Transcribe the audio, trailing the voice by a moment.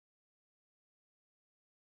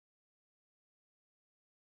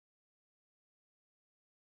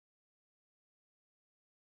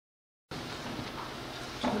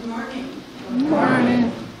morning. Good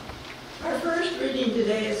morning. Our first reading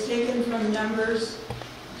today is taken from Numbers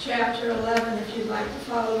chapter 11. If you'd like to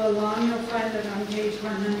follow along, you'll find it on page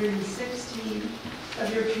 116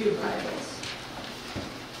 of your pew Bibles.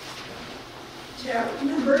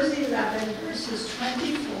 Numbers 11, verses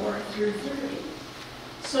 24 through 30.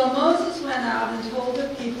 So Moses went out and told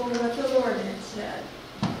the people what the Lord had said.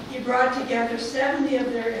 He brought together 70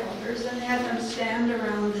 of their elders and had them stand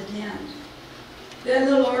around the tent. Then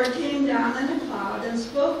the Lord came down in a cloud and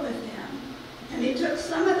spoke with him. And he took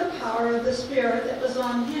some of the power of the Spirit that was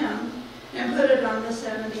on him and put it on the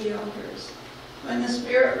 70 elders. When the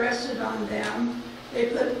Spirit rested on them,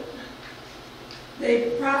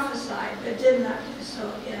 they prophesied, but did not do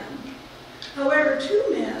so again. However, 2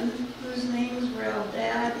 men, whose names were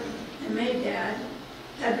Eldad and Medad,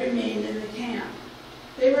 had remained in the camp.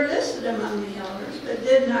 They were listed among the elders, but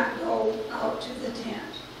did not go out to the tent.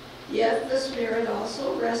 Yet the Spirit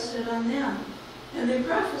also rested on them, and they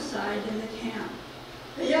prophesied in the camp.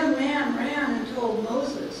 A young man ran and told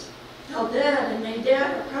Moses, Eldad and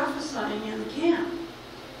Medad are prophesying in the camp.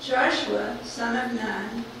 Joshua, son of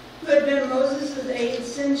Nun, who had been Moses' aide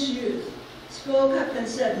since youth, spoke up and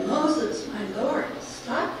said, Moses, my Lord,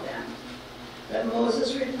 stop them. But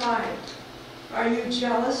Moses replied, Are you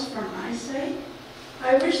jealous for my sake?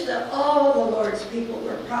 I wish that all the Lord's people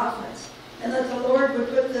were prophets, and that the Lord would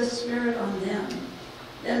put this Spirit on them.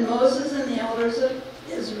 Then Moses and the elders of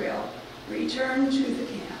Israel returned to the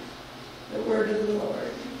camp. The word of the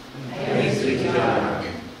Lord. Thanks be to God.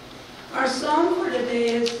 Our psalm for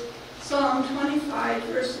today is Psalm 25,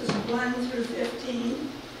 verses 1 through 15.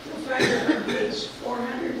 You'll find it on page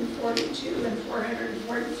 442 and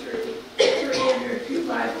 443 in your pew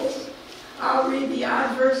Bibles. I'll read the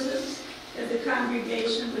odd verses. If the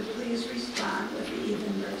congregation would please respond with the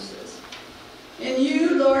even verses. In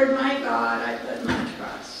you, Lord my God, I put my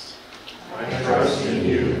trust. I trust in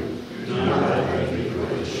you. Do not let me be put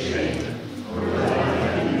to shame, or let my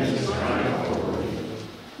enemies triumph over me.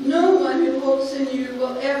 No one who hopes in you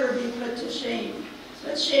will ever be put to shame,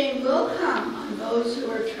 but shame will come on those who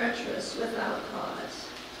are treacherous without cause.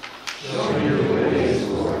 Show me your ways,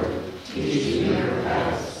 Lord. Teach me your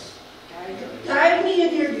paths. Guide me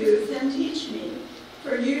in your youth and teach me,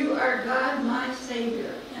 for you are God my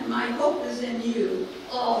Savior, and my hope is in you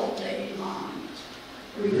all day long.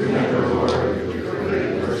 Remember, Lord, your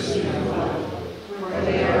great mercy and love, for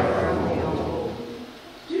they are from old.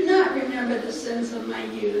 Do not remember the sins of my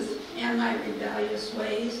youth and my rebellious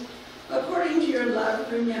ways. According to your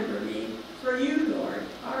love, remember me, for you, Lord,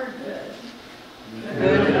 are good.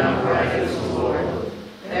 Good and upright is the Lord,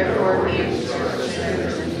 therefore he restores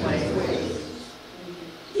sinners in plain ways.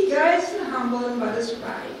 He guides the humble in what is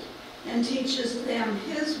right, and teaches them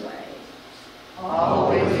his way. All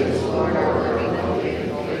ways, Lord, are loving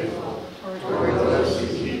and faithful toward those who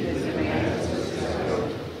keep his commandments with zeal.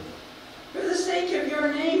 For the sake of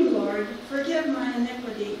your name, Lord, forgive my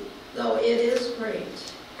iniquity, though it is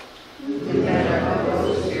great. Defend our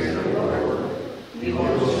those who fear the Lord. He will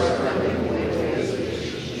instruct them in the ways they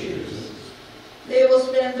should choose. They will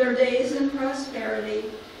spend their days in prosperity,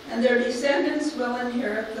 and their descendants will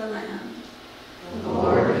inherit the land. The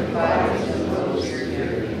Lord confides in those who fear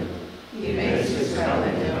him. He makes his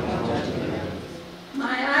covenant on judgment.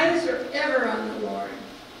 My eyes are ever on the Lord,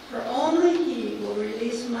 for only he will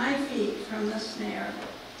release my feet from the snare.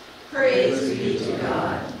 Praise be to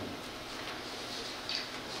God.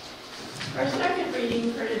 Our second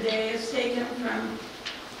reading for today is taken from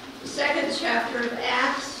the 2nd chapter of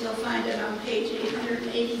Acts. You'll find it on page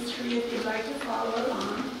 883 if you'd like to follow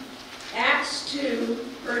along. Acts 2,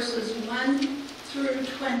 verses 1 through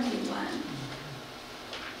 21.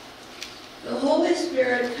 The Holy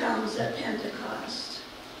Spirit comes at Pentecost.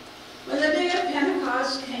 When the day of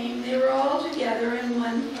Pentecost came, they were all together in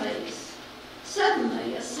one place.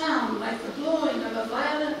 Suddenly, a sound like the blowing of a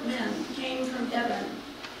violent wind came from heaven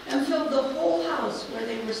and filled the whole house where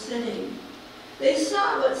they were sitting. They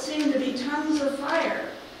saw what seemed to be tongues of fire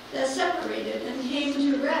that separated and came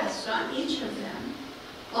to rest on each of them.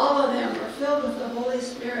 All of them were filled with the Holy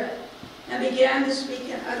Spirit and began to speak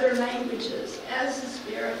in other languages as the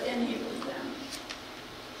Spirit enabled them.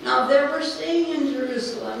 Now there were staying in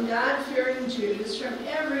Jerusalem God-fearing Jews from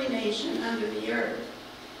every nation under the earth.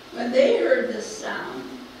 When they heard this sound,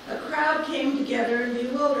 a crowd came together in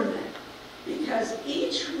bewilderment, because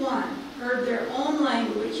each one heard their own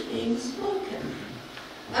language being spoken.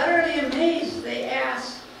 Utterly amazed, they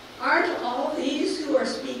asked, Aren't all these who are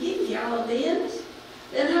speaking Galileans?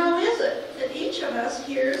 Then how is it that each of us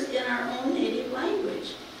hears in our own native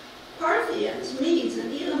Parthians, Medes,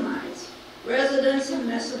 and Elamites, residents of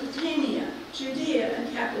Mesopotamia, Judea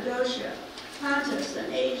and Cappadocia, Pontus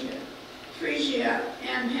and Asia, Phrygia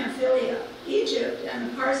and Pamphylia, Egypt and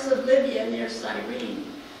the parts of Libya near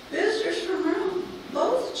Cyrene, visitors from Rome,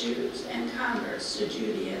 both Jews and converts to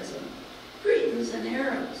Judaism, Cretans and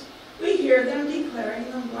Arabs. We hear them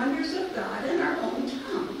declaring the wonders of God in our own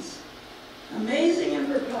tongues. Amazing and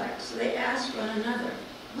perplexed, they asked one another,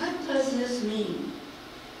 "What does this mean?"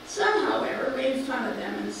 Some, however, made fun of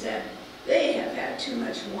them and said, "They have had too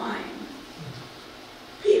much wine."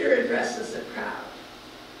 Peter addresses the crowd.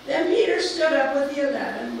 Then Peter stood up with the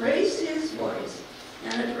 11, raised his voice,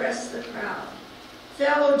 and addressed the crowd.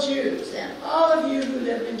 "Fellow Jews, and all of you who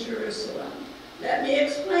live in Jerusalem, let me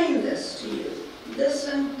explain this to you.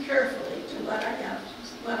 Listen carefully to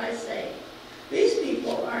what I say. These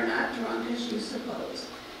people are not drunk as you suppose.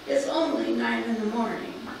 It's only 9 in the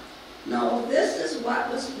morning. No, this is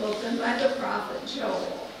what was spoken by the prophet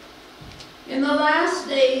Joel. In the last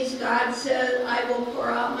days, God said, I will pour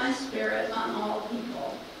out my spirit on all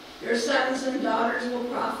people. Your sons and daughters will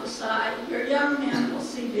prophesy. Your young men will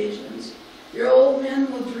see visions. Your old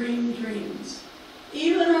men will dream dreams.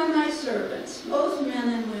 Even on my servants, both men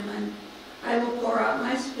and women, I will pour out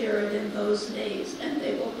my spirit in those days, and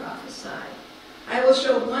they will prophesy. I will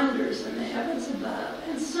show wonders in the heavens above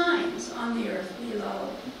and signs on the earth below,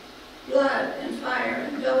 blood and fire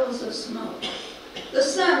and billows of smoke. The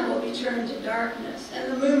sun will be turned to darkness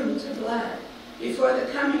and the moon to blood before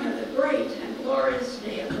the coming of the great and glorious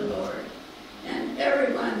day of the Lord. And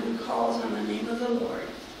everyone who calls on the name of the Lord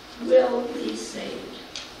will be saved."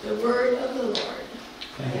 The word of the Lord.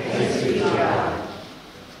 Thanks be to God.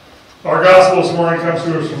 Our gospel this morning comes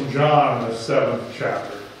to us from John, the 7th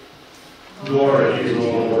chapter. Glory to you,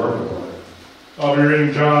 Lord. I'll be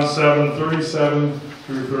reading John 7:37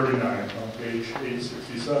 through 39 on page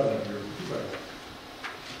 867 of your book.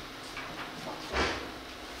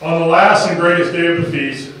 On the last and greatest day of the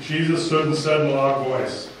feast, Jesus stood and said in a loud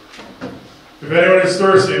voice, "If anyone is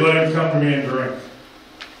thirsty, let him come to me and drink.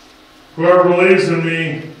 Whoever believes in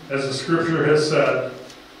me, as the scripture has said,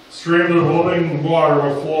 streams of living water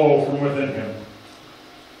will flow from within him."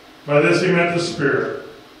 By this he meant the Spirit,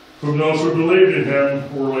 whom those who believed in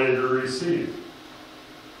him were later received.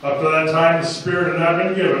 Up to that time the Spirit had not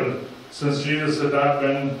been given, since Jesus had not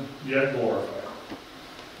been yet glorified.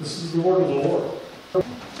 This is the word of the Lord.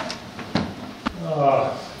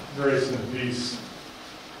 Grace and peace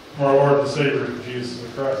from our Lord and Savior, Jesus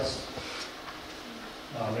Christ.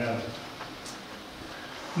 Amen.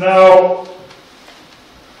 Now,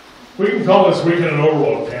 we can call this weekend an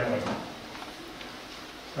overload, can't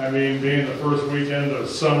we? I mean, being the first weekend of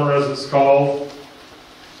summer, as it's called,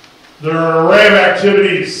 there are an array of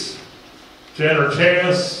activities to entertain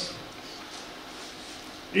us,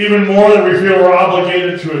 even more than we feel we're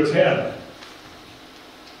obligated to attend.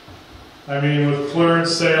 I mean, with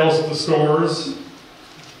clearance sales at the stores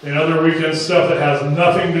and other weekend stuff that has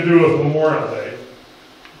nothing to do with Memorial Day,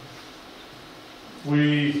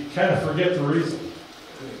 we kind of forget the reason.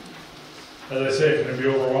 As I say, it can be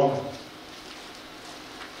overwhelming.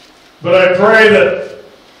 But I pray that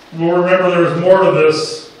we'll remember there's more to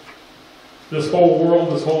this whole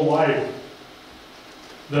world, this whole life,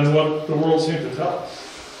 than what the world seems to tell us.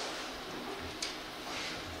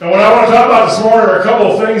 And what I want to talk about this morning are a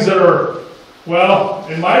couple of things that are, well,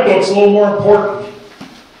 in my books, a little more important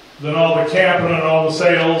than all the camping and all the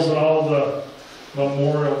sales and all the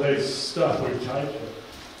Memorial Day stuff we've tied to it.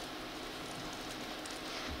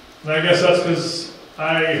 And I guess that's because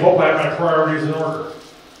I hope I have my priorities in order.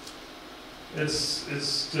 It's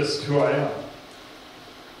just who I am.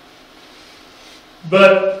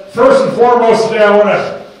 But first and foremost today, I want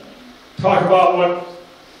to talk about what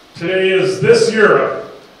today is this year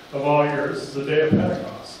of all years, the day of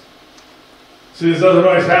Pentecost. See, this doesn't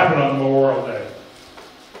always happen on Memorial Day,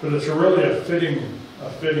 but it's really a fitting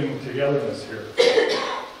togetherness here.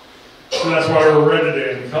 So that's why we're red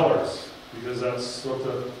today in colors, because that's what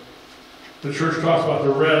the church talks about, the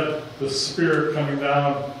red, the Spirit coming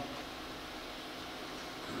down.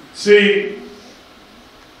 See,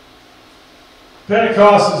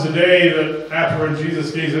 Pentecost is the day that after when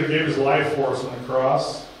Jesus gave his life for us on the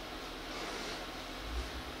cross,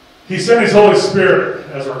 he sent his Holy Spirit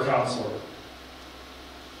as our counselor.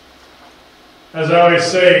 As I always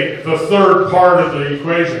say, the third part of the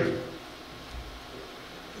equation.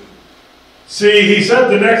 See, he set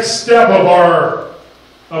the next step of our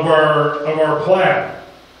plan.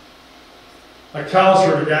 A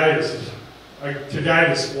counselor to guide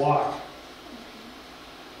us, flock.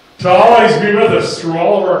 To always be with us through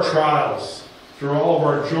all of our trials, through all of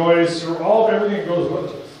our joys, through all of everything that goes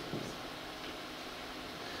with us.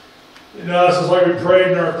 You know, this is like we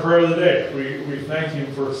prayed in our prayer of the day. We thank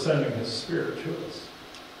Him for sending His Spirit to us.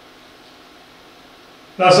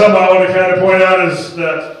 Now, something I want to kind of point out is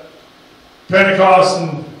that Pentecost,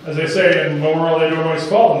 and as they say, and Memorial Day don't always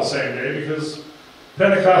fall on the same day, because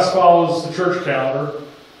Pentecost follows the church calendar.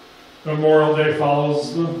 Memorial Day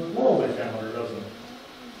follows the world day calendar, doesn't it?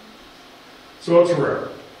 So it's rare.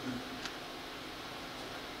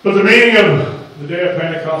 But the meaning of the day of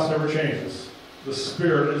Pentecost never changes. The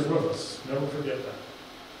Spirit is with us. Never forget that.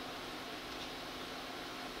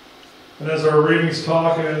 And as our readings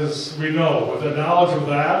talk, and as we know, with the knowledge of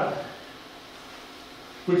that,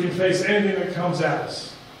 we can face anything that comes at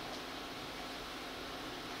us.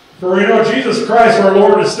 For we know Jesus Christ, our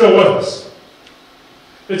Lord, is still with us.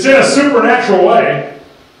 It's in a supernatural way,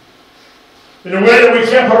 in a way that we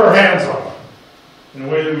can't put our hands on, in a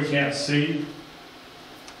way that we can't see,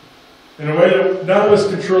 in a way that none of us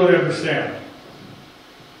can truly understand.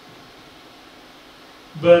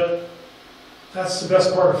 But that's the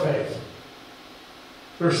best part of faith.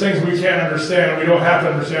 There's things we can't understand, we don't have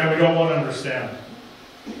to understand, we don't want to understand.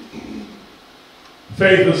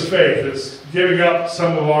 Faith is faith. It's giving up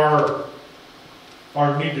some of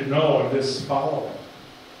our need to know and just following.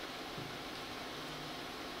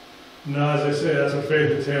 Now, as I say, that's what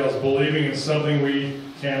faith entails, believing in something we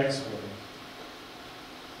can't explain.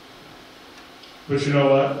 But you know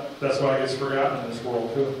what? That's why it gets forgotten in this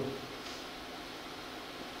world too.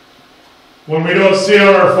 When we don't see it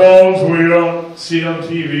on our phones, we don't see it on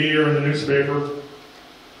TV or in the newspaper,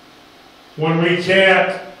 when we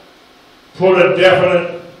can't put a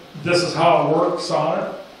definite, this is how it works on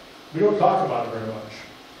it, we don't talk about it very much.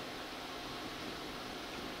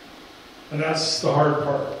 And that's the hard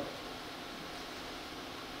part.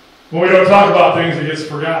 When we don't talk about things, it gets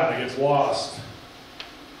forgotten, it gets lost,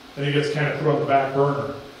 and it gets kind of put on the back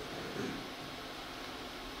burner.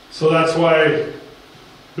 So that's why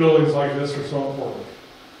buildings like this are so important.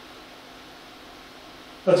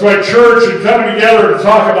 That's why church and coming together to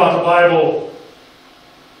talk about the Bible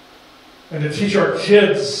and to teach our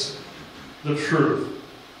kids the truth.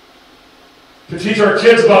 To teach our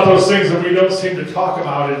kids about those things that we don't seem to talk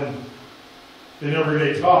about in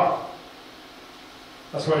everyday talk.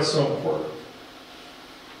 That's why it's so important.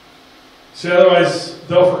 See, otherwise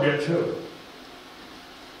they'll forget too.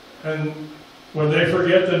 And when they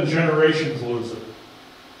forget, then generations lose it.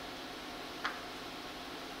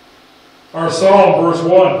 Our psalm, verse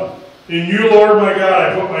 1, in you, Lord my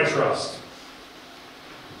God, I put my trust.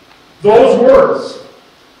 Those words,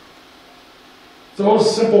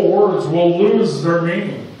 those simple words will lose their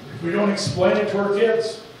meaning if we don't explain it to our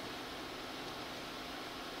kids.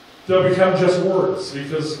 They'll become just words,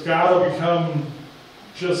 because God will become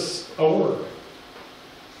just a word.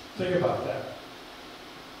 Think about that.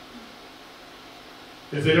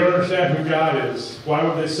 If they don't understand who God is, why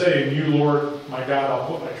would they say, in you, Lord my God, I'll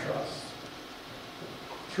put my trust?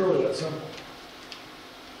 It's really that simple.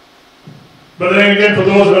 But then again, for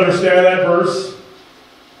those who understand that verse,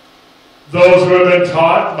 those who have been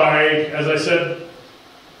taught by, as I said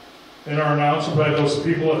in our announcement, by those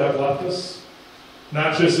people that have left us,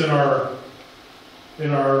 not just in our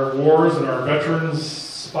wars and our veterans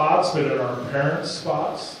spots, but in our parents'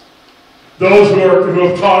 spots, those who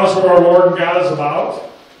have taught us what our Lord and God is about,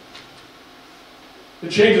 it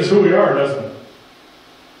changes who we are, doesn't it?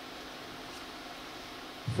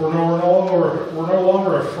 For we're no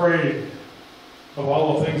longer afraid of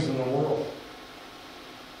all the things in the world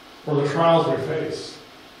or the trials we face,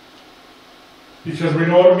 because we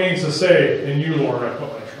know what it means to say, in you, Lord, I put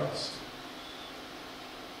my trust.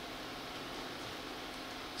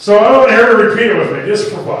 So I want to hear you repeat it with me, just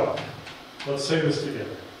for fun. Let's say this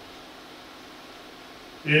together.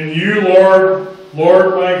 In you, Lord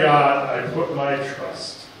my God, I put my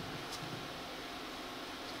trust.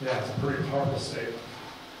 Yeah, it's a pretty powerful statement.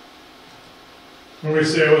 When we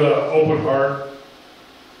say it with an open heart,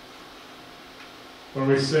 when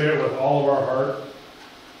we say it with all of our heart,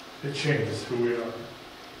 it changes who we are.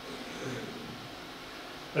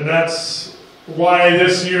 And that's why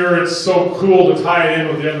this year it's so cool to tie it in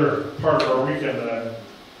with the other part of our weekend that I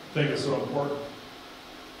think is so important.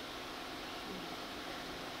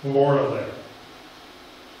 Memorial Day.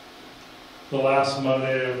 The last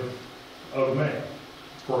Monday of May.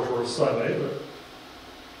 Of course, we're Sunday, but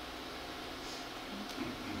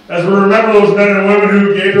as we remember those men and women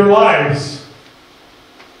who gave their lives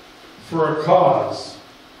for a cause,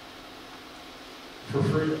 for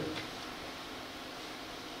freedom.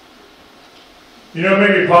 You know,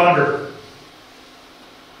 maybe ponder.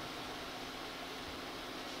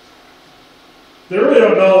 They really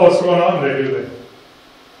don't know what's going on today, do they?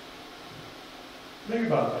 Think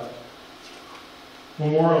about that.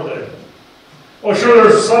 Memorial Day. Oh, sure,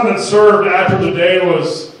 there's some that served after the day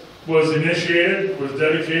was initiated, was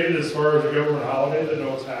dedicated as far as a government holiday. They know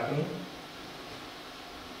what's happening.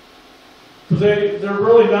 But they're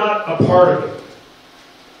really not a part of it.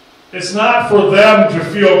 It's not for them to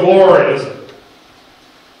feel glory, is it?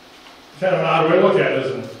 Kind of an odd way to look at it,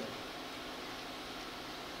 isn't it?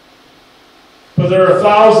 But there are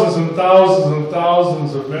thousands and thousands and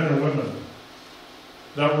thousands of men and women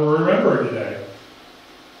that we're remembering today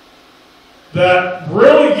that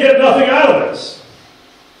really get nothing out of this.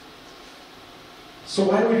 So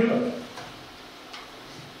why do we do it?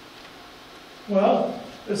 Well,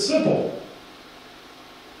 it's simple.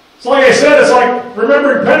 It's like I said, it's like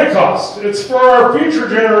remembering Pentecost. It's for our future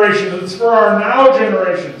generations. It's for our now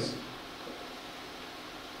generations.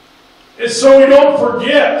 It's so we don't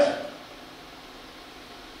forget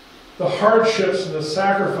the hardships and the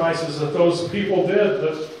sacrifices that those people did,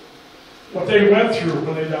 that what they went through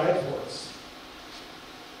when they died for us.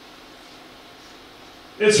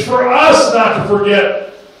 It's for us not to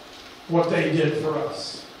forget what they did for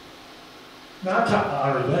us. Not to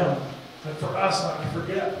honor them, but for us not to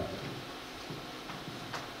forget.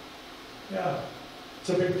 Yeah, it's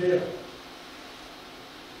a big deal.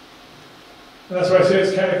 And that's why I say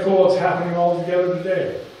it's kind of cool it's happening all together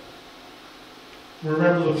today. We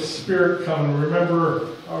remember the Spirit coming. We remember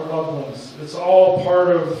our loved ones. It's all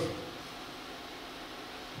part of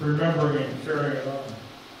remembering and carrying it on.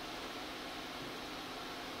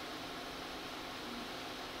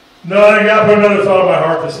 No, I got to put another thought in my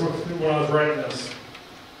heart when I was writing this.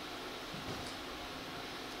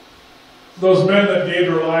 Those men that gave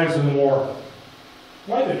their lives in the war,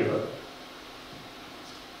 why'd they do it?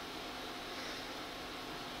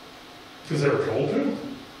 Because they were told to?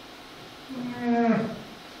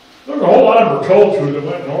 There were a whole lot of them were told to that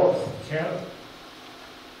went north of Canada.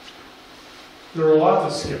 There were a lot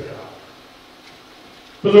that skipped out.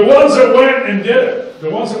 But the ones that went and did it,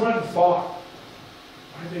 the ones that went and fought,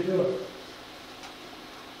 why did they do it?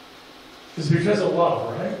 It's because of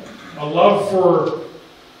love, right? A love for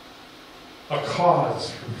a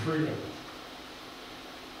cause for freedom.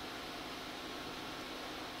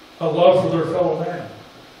 A love for their fellow man.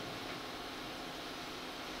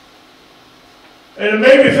 And it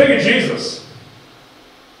made me think of Jesus.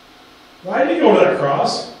 Why did he go to that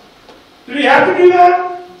cross? Did he have to do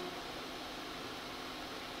that?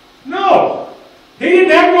 No. He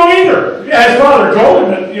didn't have to go either. Yeah, his father told him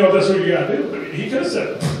that, this is what you got to do. But he could have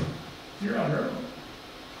said, you're on earth.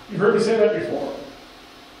 You've heard me say that before.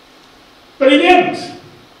 But he didn't.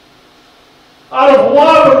 Out of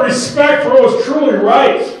love and respect for what was truly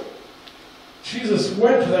right, Jesus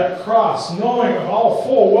went to that cross knowing all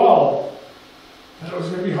full well that it was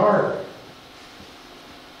going to be hard.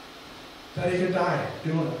 That he could die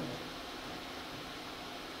doing it.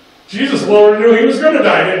 Jesus Lord knew he was going to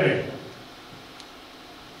die, didn't he?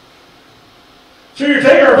 So you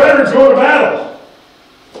take our veterans going to battle.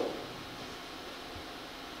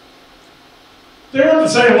 They weren't the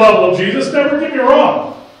same level of Jesus, never get me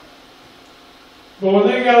wrong. But when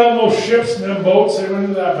they got on those ships and them boats, they went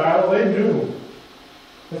into that battle, they knew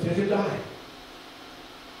that they could die.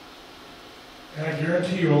 And I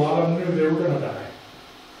guarantee you, a lot of them knew they were going to die.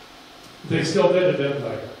 They still did it, didn't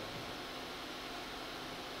they?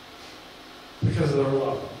 Because of their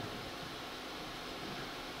love.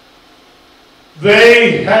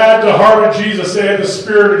 They had the heart of Jesus. They had the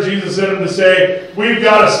Spirit of Jesus in them to say, we've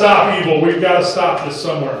got to stop evil. We've got to stop this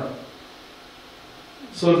somewhere.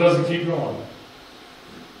 So it doesn't keep going.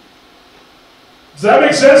 Does that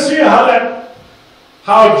make sense to you?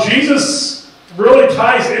 How Jesus really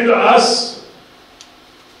ties into us,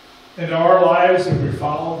 into our lives if we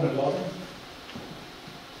follow Him and love Him?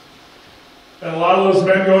 And a lot of those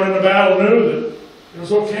men going into battle knew that it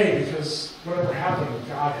was okay because whatever happened,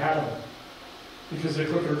 God had them. Because they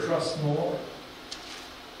put their trust in the Lord.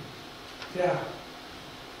 Yeah.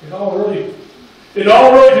 It all really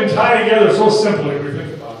can tie together so simply if we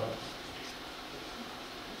think about it.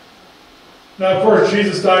 Now, of course,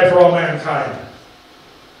 Jesus died for all mankind.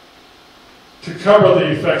 To cover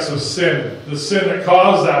the effects of sin. The sin that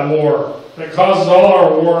caused that war. That causes all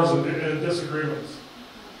our wars and disagreements.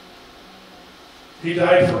 He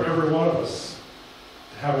died for every one of us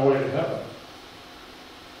to have a way to heaven.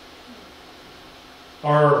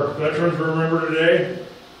 Our veterans we remember today,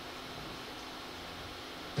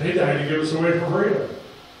 they died to give us a way for freedom.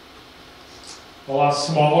 A lot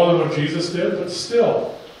smaller than what Jesus did, but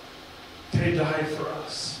still, they died for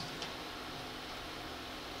us.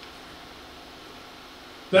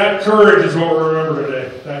 That courage is what we remember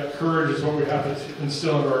today. That courage is what we have to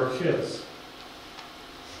instill into our kids.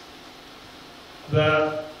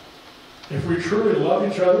 that if we truly love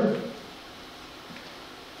each other,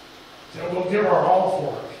 then we'll give our all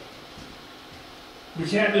for it. We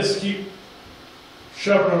can't just keep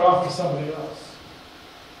shoving it off to somebody else.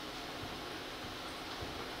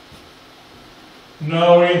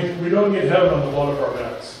 No, we don't get heaven on the blood of our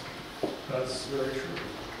backs. That's very true.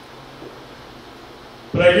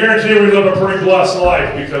 But I guarantee you we live a pretty blessed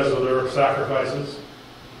life because of their sacrifices.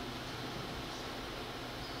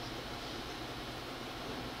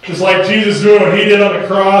 Just like Jesus knew what he did on the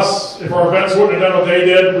cross, if our vets wouldn't have done what they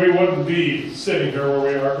did, we wouldn't be sitting here where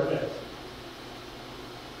we are today.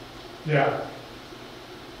 Yeah.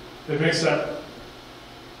 It makes that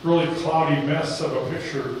really cloudy mess of a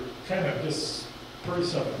picture kind of just pretty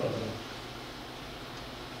simple, doesn't it?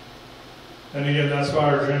 And again, that's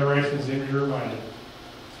why our generations need to be reminded.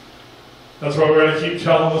 That's why we got to keep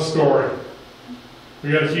telling the story.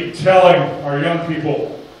 We got to keep telling our young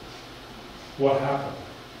people what happened.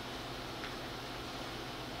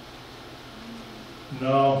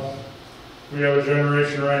 No, we have a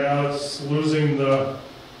generation right now that's losing the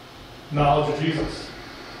knowledge of Jesus.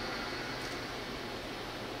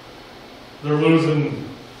 They're losing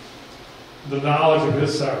the knowledge of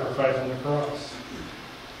his sacrifice on the cross.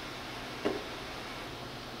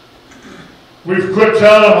 We've quit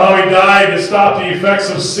telling them how he died to stop the effects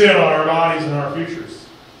of sin on our bodies and our futures.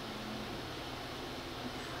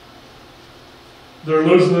 They're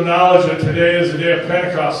losing the knowledge that today is the day of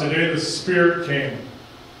Pentecost, the day the Spirit came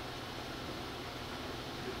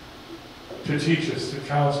to teach us, to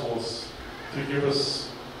counsel us, to give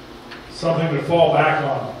us something to fall back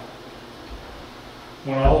on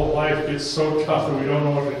when all of life gets so tough that we don't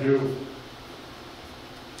know what to do.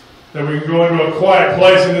 That we can go into a quiet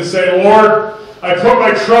place and just say, Lord, I put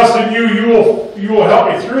my trust in you. You will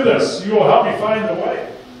help me through this. You will help me find the way.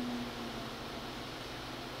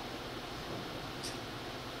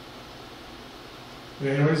 It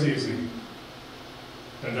ain't always easy.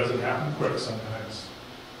 And it doesn't happen quick sometimes.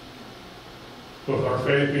 But with our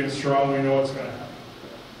faith being strong, we know what's going to happen.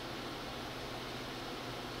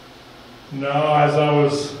 No, as I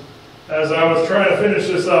was trying to finish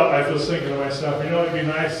this up, I was thinking to myself, it'd be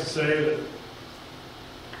nice to say that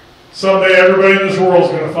someday everybody in this world is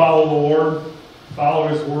going to follow the Lord, follow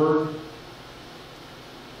his word,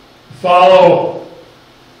 follow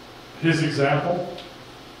his example.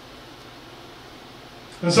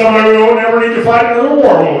 And someday we won't ever need to fight another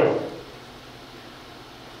war, will we?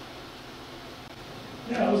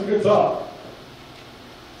 Yeah, that was a good thought.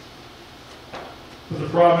 But the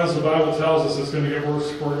problem is the Bible tells us it's going to get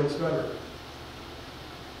worse before it gets better.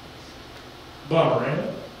 Bummer, ain't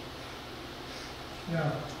it?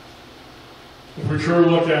 Yeah. If we truly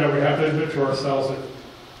look at it, we have to admit to ourselves that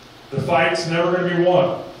the fight's never going to be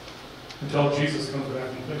won until Jesus comes back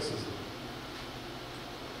and fixes it.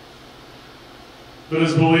 But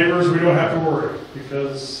as believers, we don't have to worry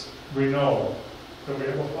because we know that we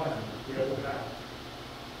have a plan. We have a path.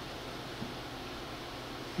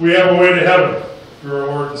 We have a way to heaven through our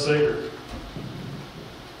Lord and Savior.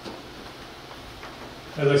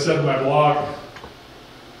 As I said in my blog,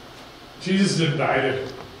 Jesus didn't die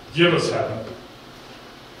to give us heaven.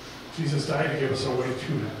 Jesus died to give us a way to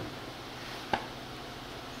heaven.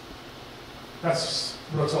 That's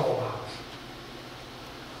what it's all about.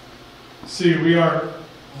 See, we aren't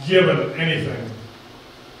given anything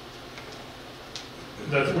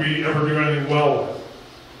that we ever do anything well with.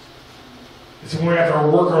 It's when we have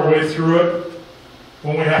to work our way through it,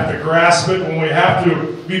 when we have to grasp it, when we have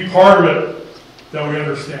to be part of it, that we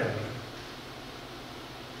understand it.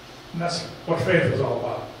 And that's what faith is all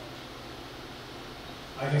about.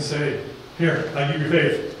 I can say, here, I give you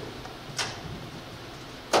faith.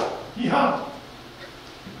 Yeehaw!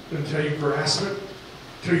 But until you grasp it,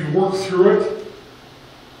 till you work through it,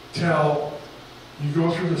 till you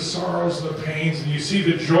go through the sorrows and the pains, and you see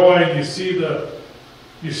the joy, and you see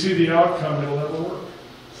the outcome, it'll never work.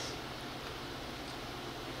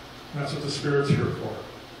 And that's what the Spirit's here for,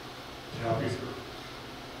 to help you through.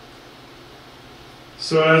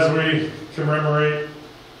 So as we commemorate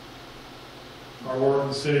our Lord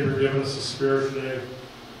and Savior giving us the Spirit today,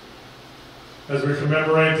 as we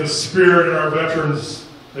commemorate the Spirit in our veterans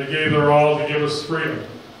that gave their all to give us freedom,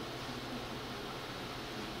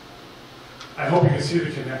 I hope you can see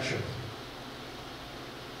the connection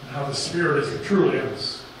and how the Spirit is truly in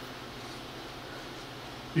us.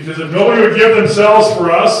 Because if nobody would give themselves for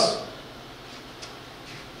us,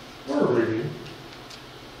 where would we be?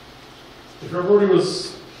 If everybody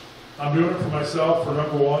was, I'm doing it for myself for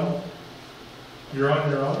number one, you're on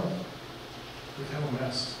your own, we'd have a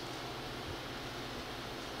mess.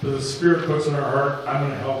 But the Spirit puts in our heart, I'm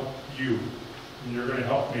going to help you And you're going to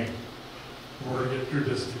help me. We're going to get through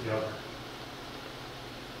this together.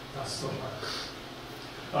 That's the heart.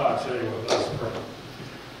 I'll tell you what, let's pray.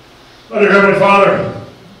 Dear Heavenly Father,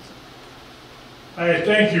 I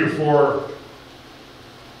thank you for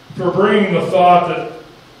bringing the thought that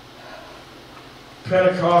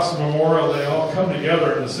Pentecost and Memorial, they all come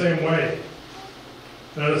together in the same way.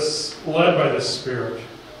 That it's led by the Spirit.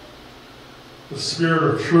 The Spirit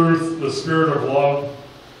of truth, the Spirit of love.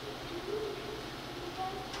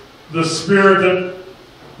 The Spirit that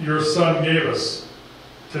your Son gave us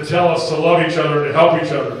to tell us to love each other, to help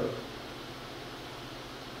each other.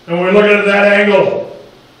 And when we look at it that angle,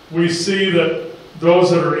 we see that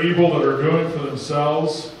those that are evil, that are doing it for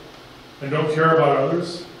themselves and don't care about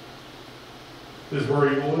others, is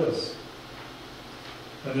where evil is.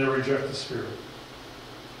 And they reject the Spirit.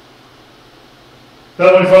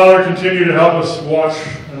 Heavenly Father, continue to help us watch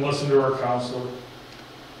and listen to our counselor.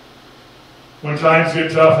 When times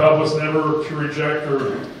get tough, help us never to reject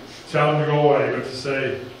or tell him to go away, but to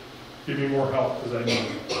say, give me more help because I need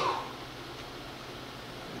it.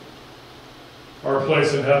 Our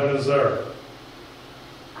place in heaven is there.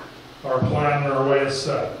 Our plan and our way is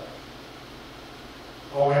set.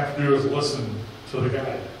 All we have to do is listen to the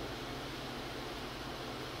guide.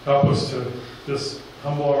 Help us to just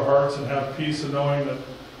humble our hearts and have peace in knowing that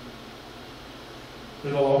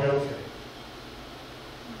it'll all be okay.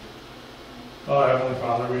 Oh, Heavenly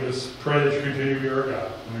Father, we just pray that you continue to be our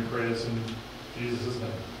God. And we pray this in Jesus'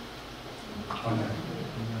 name. Amen.